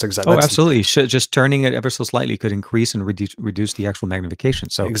 That's exactly. Oh, absolutely. Just turning it ever so slightly could increase and reduce the actual magnification.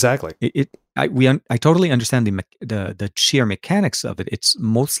 So exactly. I totally understand the sheer mechanics of it. It's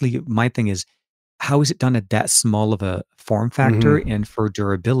mostly, my thing is, how is it done at that small of a form factor and for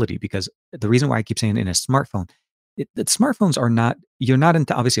durability? Because the reason why I keep saying in a smartphone, the smartphones are not, you're not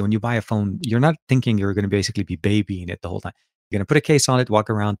into, obviously when you buy a phone, you're not thinking you're going to basically be babying it the whole time. You're going to put a case on it, walk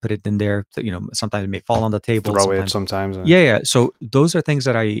around, put it in there. Sometimes it may fall on the table. Throw it sometimes. Yeah. So those are things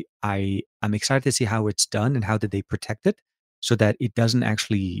that I'm excited to see how it's done and how did they protect it, so that it doesn't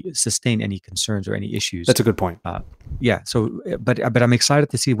actually sustain any concerns or any issues. That's a good point. So, but I'm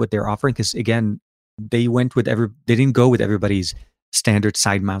excited to see what they're offering, because again, they didn't go with everybody's standard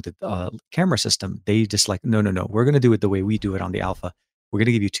side-mounted camera system. They just no, we're going to do it the way we do it on the Alpha. We're going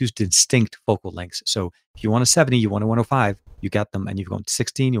to give you two distinct focal lengths. So if you want a 70, you want a 105, you got them, and you've gone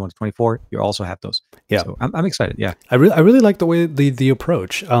 16, you want a 24, you also have those. Yeah. So I'm excited. Yeah. I really like the way the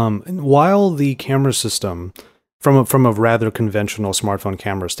approach. While the camera system, from a rather conventional smartphone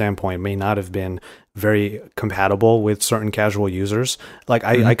camera standpoint, may not have been very compatible with certain casual users. Like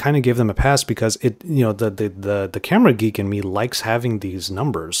I kind of give them a pass because it, the camera geek in me likes having these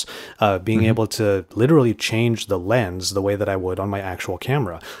numbers, being able to literally change the lens the way that I would on my actual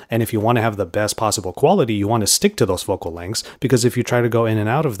camera. And if you want to have the best possible quality, you want to stick to those focal lengths, because if you try to go in and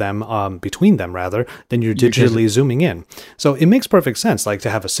out of them, between them rather, then you're digitally zooming in. So it makes perfect sense, like to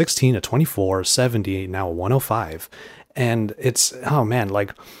have a 16, a 24, 70, now a 105. And it's, oh man,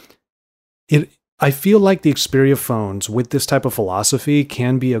 like I feel like the Xperia phones with this type of philosophy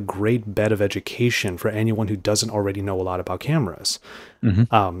can be a great bed of education for anyone who doesn't already know a lot about cameras.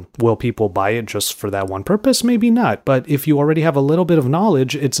 Will people buy it just for that one purpose? Maybe not. But if you already have a little bit of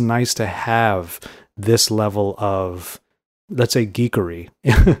knowledge, it's nice to have this level of, let's say, geekery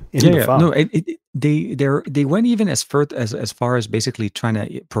in the phone. No, they went even as far as basically trying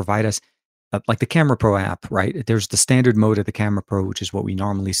to provide us like the Camera Pro app, right? There's the standard mode of the Camera Pro, which is what we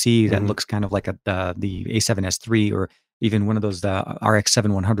normally see. That looks kind of like the A7S III, or even one of those the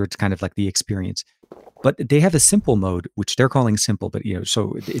RX-7100s, kind of like the experience. But they have a simple mode, which they're calling simple. But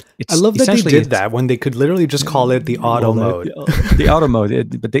so it's. I love that they did that when they could literally just call it the auto mode. The auto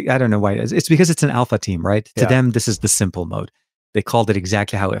mode, but I don't know why. It's because it's an alpha team, right? To them, this is the simple mode. They called it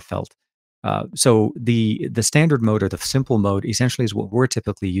exactly how it felt. So the standard mode or the simple mode essentially is what we're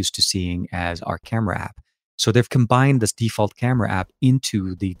typically used to seeing as our camera app. So they've combined this default camera app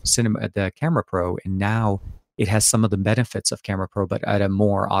into the Camera Pro, and now it has some of the benefits of Camera Pro, but at a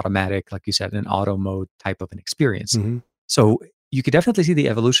more automatic, like you said, an auto mode type of an experience. So you could definitely see the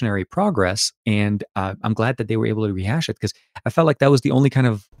evolutionary progress, and I'm glad that they were able to rehash it, because I felt like that was the only kind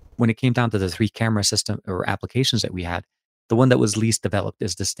of, when it came down to the 3 camera system or applications that we had, the one that was least developed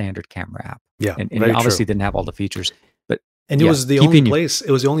is the standard camera app. Yeah, and it obviously didn't have all the features. But it was the only place.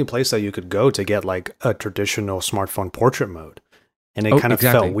 It was the only place that you could go to get like a traditional smartphone portrait mode, and it kind of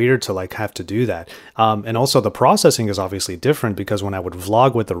felt weird to like have to do that. And also the processing is obviously different, because when I would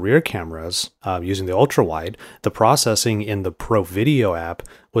vlog with the rear cameras using the ultra wide, the processing in the Pro Video app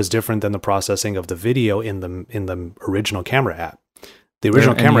was different than the processing of the video in the original camera app. The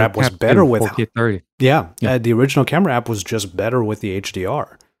original camera app was better with 4K30. The original camera app was just better with the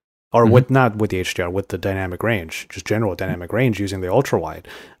HDR, or not with the HDR, with the dynamic range, just general dynamic range using the ultra wide.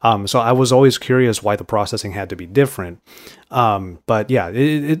 So I was always curious why the processing had to be different. But yeah,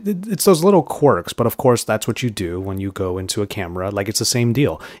 it's those little quirks. But of course, that's what you do when you go into a camera. Like, it's the same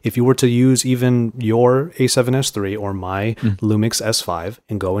deal. If you were to use even your A7S III or my Lumix S5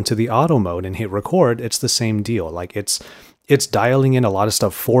 and go into the auto mode and hit record, it's the same deal. Like, it's dialing in a lot of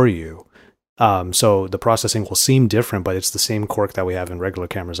stuff for you. So the processing will seem different, but it's the same quirk that we have in regular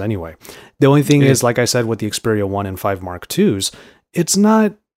cameras anyway. The only thing is, like I said, with the Xperia 1 and 5 Mark IIs, it's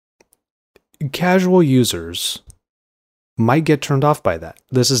not, casual users might get turned off by that.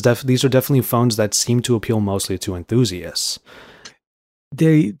 These are definitely phones that seem to appeal mostly to enthusiasts.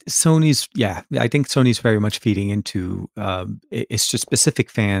 I think Sony's very much feeding into it's just specific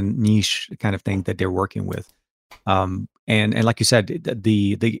fan niche kind of thing that they're working with. And like you said,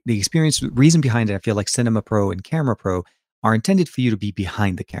 the experience, reason behind it, I feel like Cinema Pro and Camera Pro are intended for you to be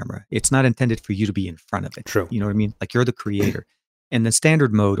behind the camera. It's not intended for you to be in front of it. True. You know what I mean? Like, you're the creator. And the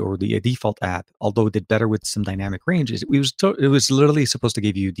standard mode, or the default app, although it did better with some dynamic ranges, it was literally supposed to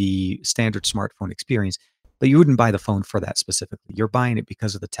give you the standard smartphone experience, but you wouldn't buy the phone for that specifically. You're buying it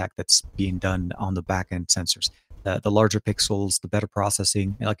because of the tech that's being done on the back end sensors. The larger pixels, the better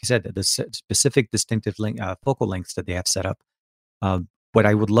processing, and like you said, the specific distinctive focal lengths that they have set up. What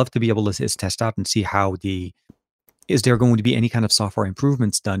I would love to be able to is test out and see how is there going to be any kind of software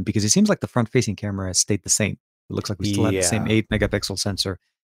improvements done, because it seems like the front-facing camera has stayed the same. It looks like we still have the same 8-megapixel sensor,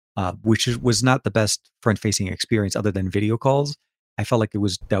 which was not the best front-facing experience other than video calls. I felt like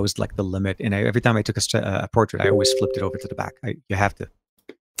that was like the limit, and every time I took a portrait, I always flipped it over to the back. You have to.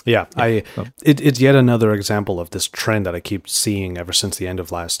 Yeah, it's yet another example of this trend that I keep seeing ever since the end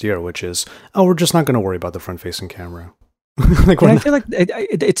of last year, which is, we're just not going to worry about the front-facing camera. I feel like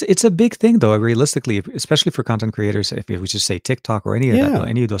it's a big thing, though. Realistically, especially for content creators, if we just say TikTok or any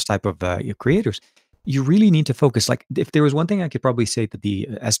of those type of creators, you really need to focus. Like, if there was one thing I could probably say that the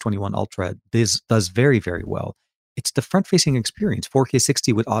S21 Ultra does very, very well, it's the front-facing experience. 4K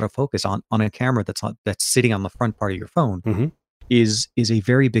 60 with autofocus on a camera that's sitting on the front part of your phone. Is a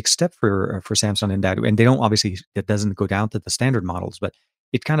very big step for Samsung in that, and they don't, obviously, that doesn't go down to the standard models, but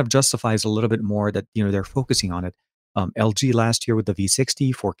it kind of justifies a little bit more that they're focusing on it. LG last year with the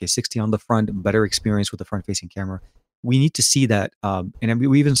V60, 4K 60 on the front, better experience with the front-facing camera. We need to see that, and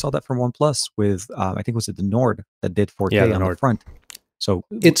we even saw that from OnePlus with I think was it the Nord that did 4K on the front. So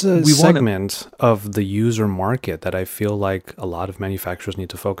it's a segment of the user market that I feel like a lot of manufacturers need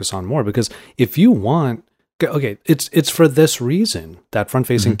to focus on more, because if you want, okay, it's for this reason that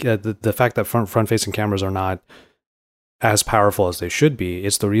front-facing, the fact that front-facing cameras are not as powerful as they should be.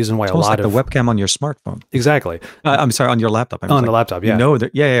 It's the reason why it's a lot like of the webcam on your smartphone. Exactly. I'm sorry, on your laptop. On the laptop, yeah. You know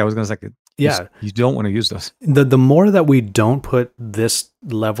that, I was going to say, yeah, you don't want to use those. The more that we don't put this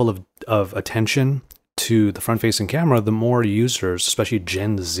level of attention to the front-facing camera, the more users, especially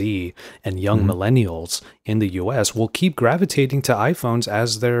Gen Z and young millennials in the US, will keep gravitating to iPhones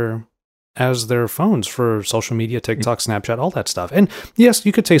as their phones for social media, TikTok, Snapchat, all that stuff. And yes,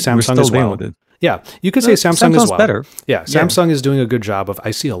 you could say Samsung as well. Yeah, you could say Samsung as well. Better. Yeah, Samsung is doing a good job of.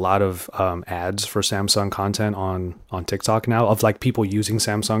 I see a lot of ads for Samsung content on TikTok now, of like people using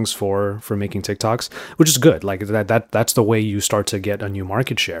Samsungs for making TikToks, which is good. Like that's the way you start to get a new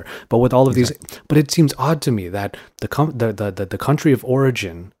market share. But with all of these, but it seems odd to me that the country of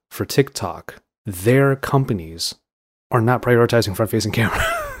origin for TikTok, their companies are not prioritizing front-facing camera.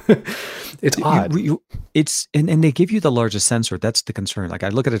 It's odd. And they give you the largest sensor. That's the concern. Like I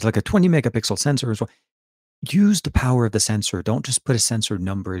look at it like a 20 megapixel sensor as well. Use the power of the sensor. Don't just put a sensor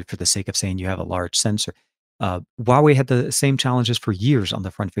number for the sake of saying you have a large sensor. Huawei had the same challenges for years on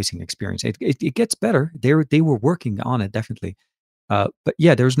the front-facing experience. It gets better. They were working on it, definitely. But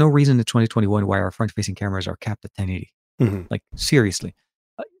yeah, there's no reason in 2021 why our front-facing cameras are capped at 1080. Like seriously.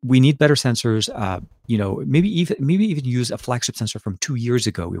 We need better sensors. Maybe even use a flagship sensor from 2 years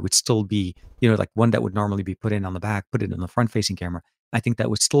ago. It would still be, like one that would normally be put in on the back, put it in the front-facing camera. I think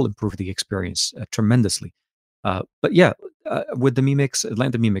that would still improve the experience tremendously. But yeah, with the Mi Mix,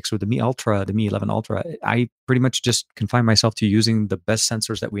 with the Mi Ultra, the Mi 11 Ultra, I pretty much just confine myself to using the best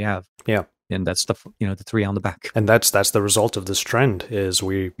sensors that we have. Yeah. And that's the 3 on the back. And that's the result of this trend is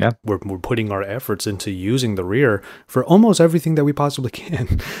we're putting our efforts into using the rear for almost everything that we possibly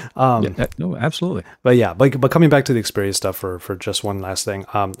can. No, absolutely. But yeah, but coming back to the Xperia stuff for just one last thing,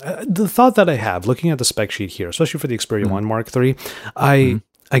 the thought that I have looking at the spec sheet here, especially for the Xperia 1 Mark III, I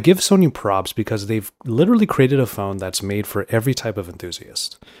give Sony props because they've literally created a phone that's made for every type of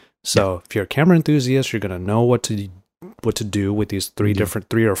enthusiast. So if you're a camera enthusiast, you're going to know what to do with these three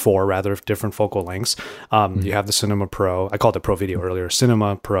or four different focal lengths. You have the Cinema Pro. I called it Pro Video earlier.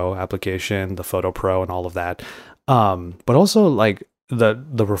 Cinema Pro application, the Photo Pro, and all of that. But also like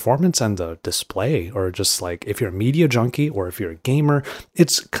the performance and the display, or just like if you're a media junkie or if you're a gamer,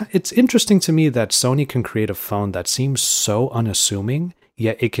 it's interesting to me that Sony can create a phone that seems so unassuming,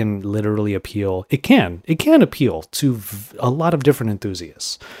 yet it can literally appeal. It can appeal to a lot of different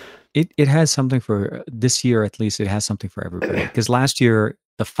enthusiasts. It has something for this year, at least. It has something for everybody. Because last year,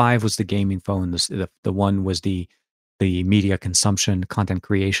 the 5 was the gaming phone. The 1 was the media consumption, content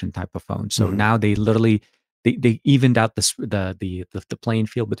creation type of phone. So now they literally they evened out the playing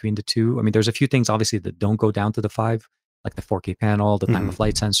field between the two. I mean, there's a few things obviously that don't go down to the 5, like the 4K panel, the time of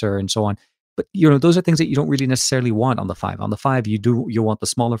flight sensor, and so on. But those are things that you don't really necessarily want on the 5. On the 5, you want the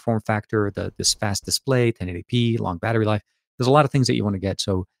smaller form factor, this fast display, 1080p, long battery life. There's a lot of things that you want to get.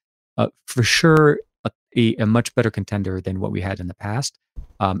 So for sure, a much better contender than what we had in the past.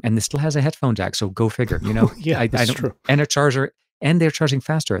 And this still has a headphone jack, so go figure. Yeah, that's true. And a charger, and they're charging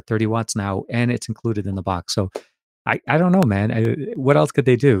faster at 30 watts now, and it's included in the box. So I don't know, man. What else could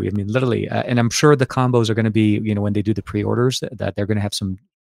they do? I mean, literally, and I'm sure the combos are going to be, when they do the pre-orders, that they're going to have some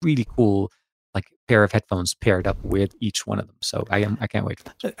really cool like pair of headphones paired up with each one of them. So I can't wait.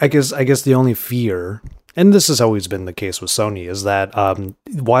 I guess the only fear, and this has always been the case with Sony, is that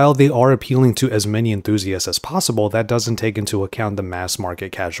while they are appealing to as many enthusiasts as possible, that doesn't take into account the mass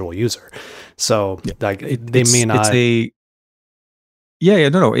market casual user. So they may not.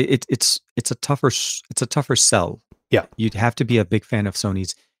 It's a tougher sell. Yeah, you'd have to be a big fan of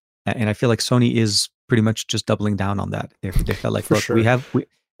Sony's, and I feel like Sony is pretty much just doubling down on that. They felt like, look, sure.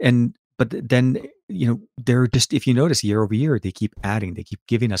 But then, they're just, if you notice year over year, they keep adding, they keep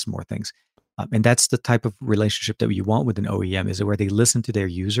giving us more things. And that's the type of relationship that you want with an OEM, is where they listen to their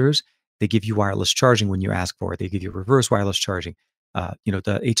users. They give you wireless charging when you ask for it. They give you reverse wireless charging,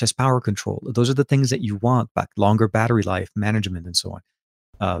 the HS power control. Those are the things that you want, but longer battery life, management, and so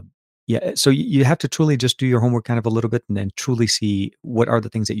on. So you have to truly just do your homework kind of a little bit, and then truly see what are the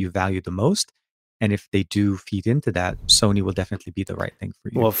things that you value the most. And if they do feed into that, Sony will definitely be the right thing for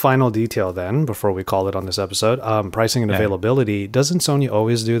you. Well, final detail then, before we call it on this episode, pricing and availability. Doesn't Sony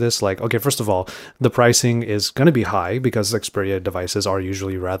always do this? Like, okay, first of all, the pricing is going to be high because Xperia devices are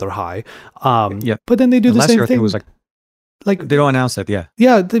usually rather high. But then they do the same thing. It was like they don't announce that, yeah.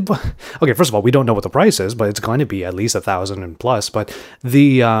 Yeah. Okay, first of all, we don't know what the price is, but it's going to be at least $1,000 and plus. But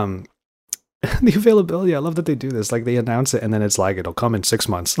the The availability, I love that they do this. Like they announce it and then it's like it'll come in 6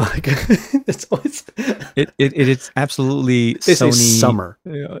 months. Like it's always it's absolutely they say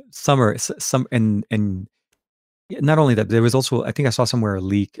Sony summer. some and not only that, there was also, I think I saw somewhere a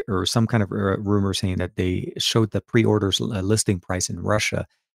leak or some kind of rumor saying that they showed the pre-orders listing price in Russia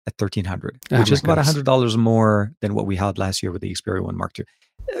at $1,300, which is about $100 more than what we had last year with the Xperia 1 Mark II.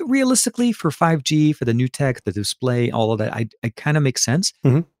 Realistically, for 5G, for the new tech, the display, all of that, I kind of makes sense.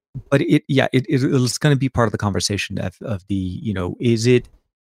 Mm-hmm. But it's going to be part of the conversation of the, is it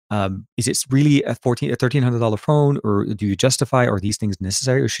really a $1,300 phone, or do you justify, are these things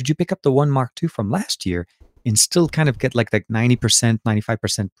necessary, or should you pick up the 1 Mark II from last year and still kind of get like 90%,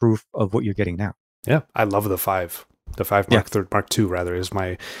 95% proof of what you're getting now? Yeah, I love the 5. The 5 Mark II rather is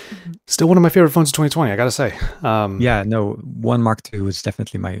still one of my favorite phones of 2020. I gotta say. 1 Mark II is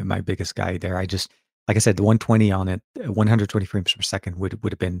definitely my biggest guy there. I just, like I said, the 120 on it, 120 frames per second would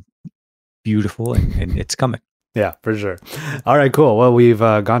have been beautiful, and it's coming. Yeah, for sure. All right, cool. Well, we've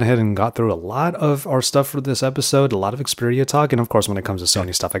gone ahead and got through a lot of our stuff for this episode, a lot of Xperia talk. And of course, when it comes to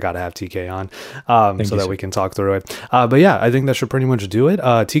Sony stuff, I got to have TK on so that we can talk through it. But yeah, I think that should pretty much do it.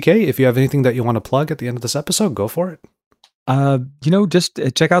 TK, if you have anything that you want to plug at the end of this episode, go for it. Just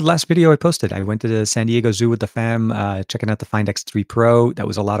check out the last video I posted. I went to the San Diego Zoo with the fam, checking out the Find X3 Pro. That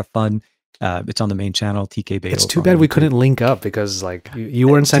was a lot of fun. It's on the main channel, TK Bay. It's too bad we couldn't link up because you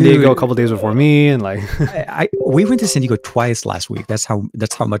were in San Diego a couple days before me, and we went to San Diego twice last week. That's how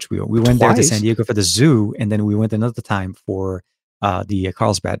much we went there to San Diego for the zoo, and then we went another time for the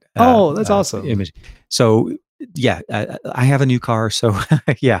Carlsbad. That's awesome. Image. So yeah, I have a new car, so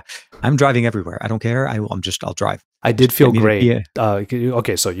yeah, I'm driving everywhere. I don't care. I'll drive. I did feel great.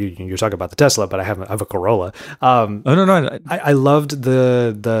 Okay, so you're talking about the Tesla, but I have a Corolla. No. I loved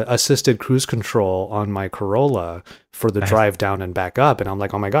the assisted cruise control on my Corolla for the drive down and back up, and I'm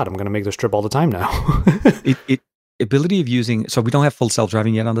like, oh my god, I'm going to make this trip all the time now. Ability of using, so we don't have full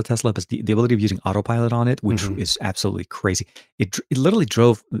self-driving yet on the Tesla, but the ability of using autopilot on it, which is absolutely crazy. It literally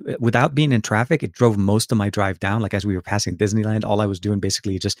drove, without being in traffic, it drove most of my drive down. Like as we were passing Disneyland, all I was doing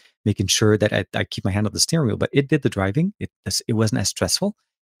basically just making sure that I keep my hand on the steering wheel, but it did the driving. It wasn't as stressful,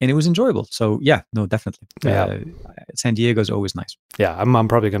 and it was enjoyable. So yeah, no, definitely. San Diego's always nice. Yeah, I'm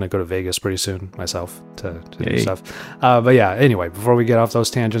probably going to go to Vegas pretty soon myself to do stuff. But yeah, anyway, before we get off those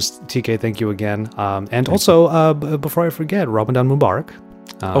tangents, TK, thank you again. And also, before I forget, Ramadan Mubarak.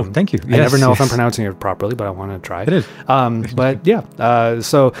 Thank you. I never know if I'm pronouncing it properly, but I want to try. It is. But yeah,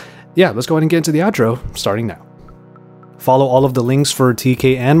 so yeah, let's go ahead and get into the outro starting now. Follow all of the links for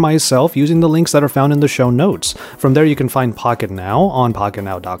TK and myself using the links that are found in the show notes. From there, you can find Pocket Now on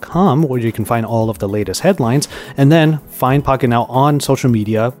pocketnow.com, where you can find all of the latest headlines, and then find Pocket Now on social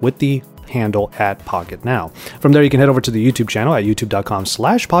media with the handle at Pocket Now. From there, you can head over to the YouTube channel at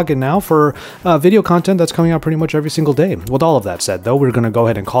youtube.com/PocketNow for video content that's coming out pretty much every single day. With all of that said, though, we're going to go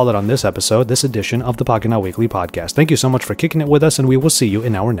ahead and call it on this edition of the Pocket Now Weekly Podcast. Thank you so much for kicking it with us, and we will see you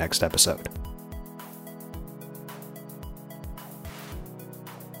in our next episode.